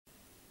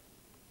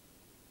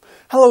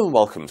Hello and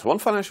welcome to One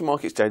Financial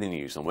Markets Daily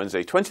News on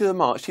Wednesday, 20th of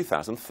March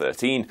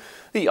 2013.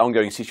 The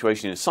ongoing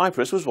situation in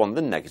Cyprus was one of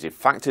the negative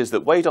factors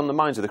that weighed on the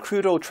minds of the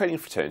crude oil trading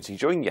fraternity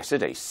during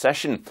yesterday's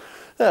session.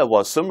 There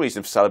was some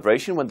reason for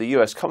celebration when the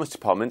US Commerce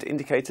Department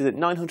indicated that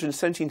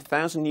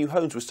 917,000 new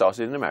homes were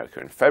started in America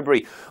in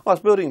February,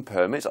 whilst building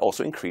permits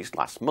also increased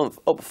last month,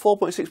 up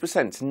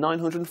 4.6% to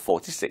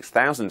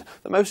 946,000,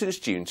 the most since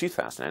June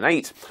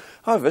 2008.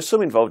 However,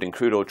 some involved in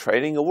crude oil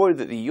trading are worried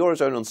that the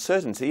eurozone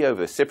uncertainty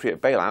over the Cypriot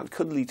bailout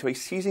could lead to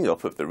a seizing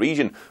up of the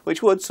region,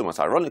 which would, somewhat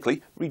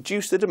ironically,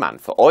 reduce the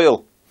demand for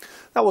oil.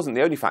 That wasn't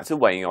the only factor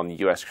weighing on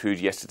US crude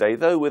yesterday,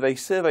 though, with a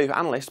survey of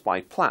analysts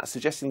by Platts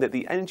suggesting that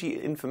the Energy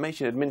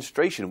Information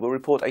Administration will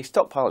report a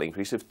stockpile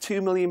increase of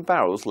 2 million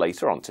barrels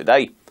later on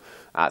today.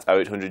 At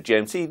 0800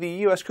 GMT, the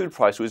US crude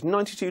price was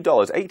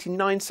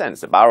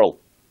 $92.89 a barrel.